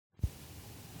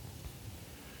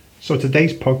So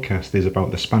today's podcast is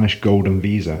about the Spanish Golden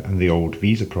Visa and the old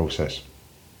visa process.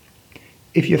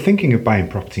 If you're thinking of buying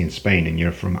property in Spain and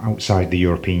you're from outside the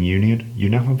European Union, you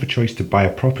now have a choice to buy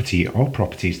a property or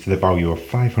properties to the value of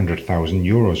 500,000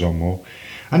 euros or more,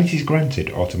 and it is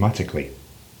granted automatically.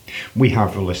 We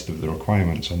have a list of the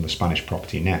requirements on the Spanish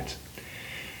Property Net.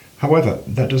 However,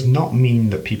 that does not mean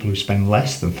that people who spend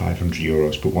less than 500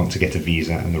 euros but want to get a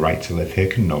visa and the right to live here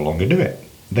can no longer do it.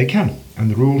 They can,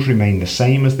 and the rules remain the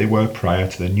same as they were prior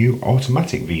to the new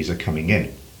automatic visa coming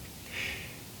in.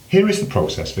 Here is the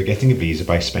process for getting a visa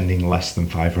by spending less than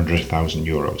 500,000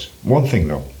 euros. One thing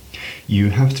though,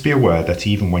 you have to be aware that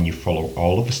even when you follow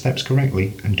all of the steps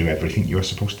correctly and do everything you are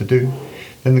supposed to do,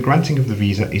 then the granting of the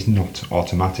visa is not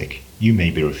automatic. You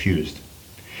may be refused.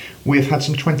 We have had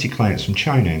some 20 clients from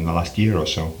China in the last year or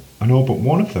so, and all but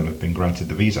one of them have been granted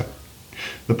the visa.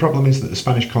 The problem is that the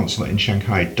Spanish consulate in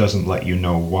Shanghai doesn't let you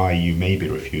know why you may be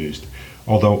refused,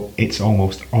 although it's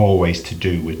almost always to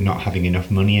do with not having enough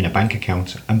money in a bank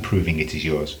account and proving it is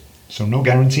yours. So no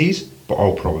guarantees, but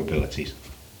all probabilities.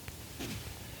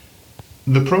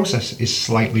 The process is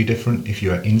slightly different if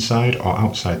you are inside or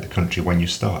outside the country when you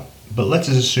start, but let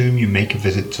us assume you make a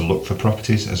visit to look for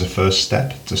properties as a first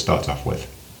step to start off with.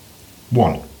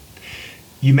 1.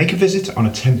 You make a visit on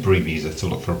a temporary visa to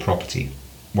look for a property.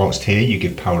 Whilst here, you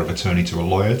give power of attorney to a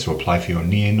lawyer to apply for your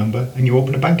NIE number and you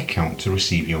open a bank account to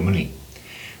receive your money.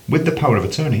 With the power of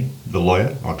attorney, the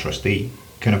lawyer or trustee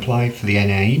can apply for the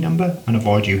NIE number and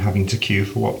avoid you having to queue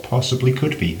for what possibly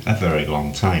could be a very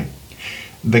long time.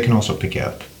 They can also pick it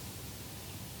up.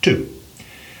 2.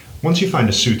 Once you find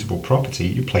a suitable property,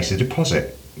 you place a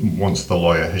deposit. Once the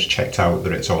lawyer has checked out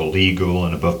that it's all legal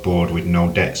and above board with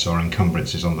no debts or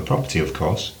encumbrances on the property, of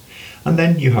course, and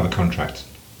then you have a contract.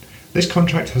 This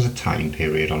contract has a time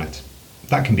period on it.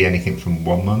 That can be anything from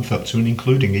 1 month up to and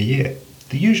including a year.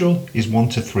 The usual is 1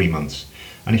 to 3 months,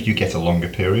 and if you get a longer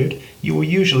period, you will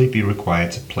usually be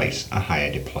required to place a higher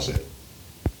deposit.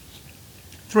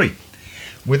 3.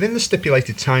 Within the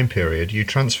stipulated time period, you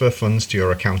transfer funds to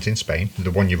your account in Spain,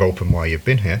 the one you've opened while you've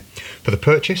been here, for the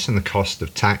purchase and the cost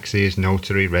of taxes,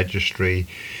 notary, registry,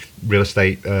 real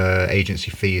estate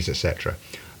agency fees, etc.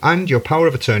 And your power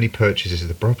of attorney purchases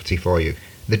the property for you.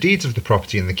 The deeds of the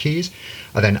property and the keys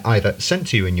are then either sent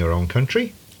to you in your own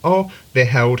country, or they're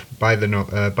held by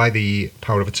the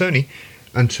power of attorney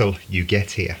until you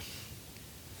get here.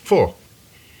 4.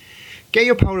 Get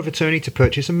your power of attorney to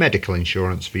purchase a medical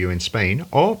insurance for you in Spain,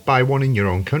 or buy one in your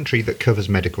own country that covers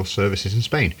medical services in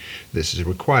Spain. This is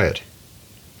required.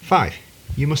 5.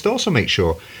 You must also make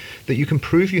sure that you can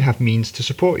prove you have means to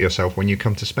support yourself when you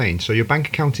come to Spain, so your bank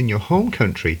account in your home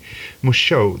country must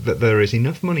show that there is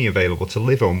enough money available to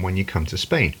live on when you come to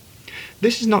Spain.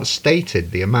 This is not stated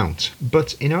the amount,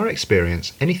 but in our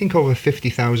experience, anything over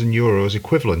 50,000 euros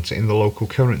equivalent in the local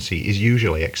currency is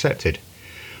usually accepted.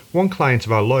 One client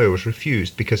of our lawyer was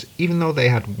refused because even though they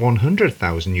had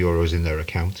 100,000 euros in their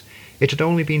account, it had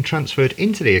only been transferred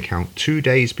into the account 2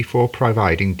 days before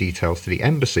providing details to the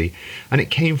embassy, and it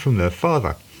came from their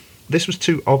father. This was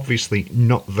too obviously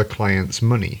not the client's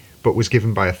money, but was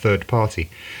given by a third party,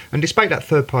 and despite that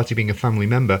third party being a family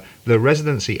member, the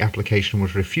residency application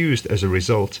was refused as a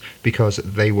result because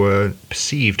they were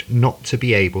perceived not to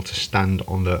be able to stand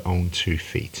on their own 2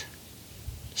 feet.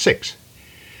 6.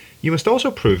 You must also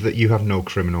prove that you have no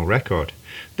criminal record.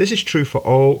 This is true for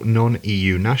all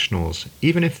non-EU nationals,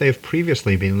 even if they have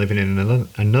previously been living in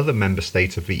another member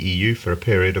state of the EU for a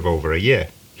period of over a year.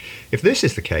 If this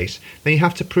is the case, then you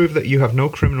have to prove that you have no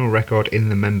criminal record in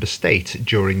the member state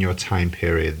during your time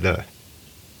period there.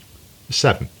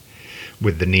 7.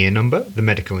 With the NIE number, the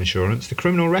medical insurance, the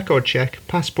criminal record check,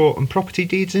 passport and property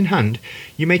deeds in hand,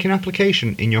 you make an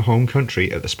application in your home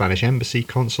country at the Spanish Embassy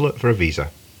consulate for a visa.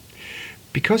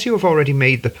 Because you have already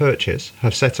made the purchase,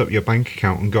 have set up your bank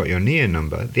account and got your NIE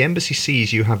number, the embassy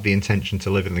sees you have the intention to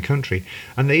live in the country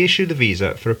and they issue the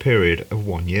visa for a period of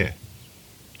 1 year.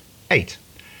 8.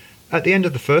 At the end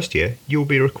of the first year, you will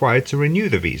be required to renew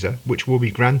the visa, which will be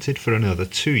granted for another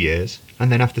 2 years, and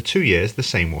then after 2 years the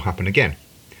same will happen again.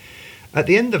 At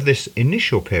the end of this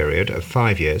initial period of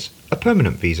 5 years, a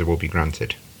permanent visa will be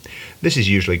granted. This is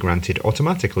usually granted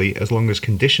automatically as long as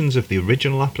conditions of the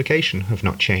original application have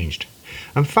not changed.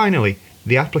 And finally,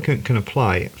 the applicant can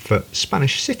apply for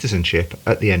Spanish citizenship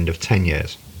at the end of 10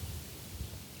 years.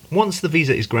 Once the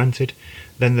visa is granted,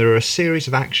 then there are a series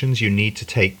of actions you need to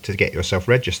take to get yourself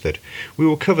registered. We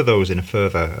will cover those in a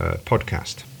further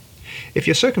podcast. If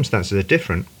your circumstances are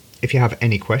different, if you have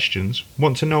any questions,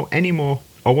 want to know any more,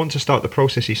 or want to start the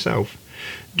process yourself,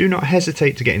 do not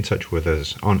hesitate to get in touch with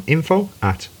us on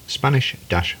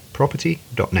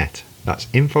info@spanish-property.net. That's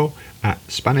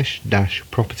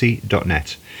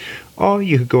info@spanish-property.net. Or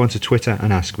you could go onto Twitter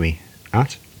and ask me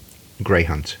at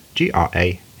Greyhunt,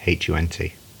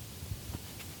 Grahunt.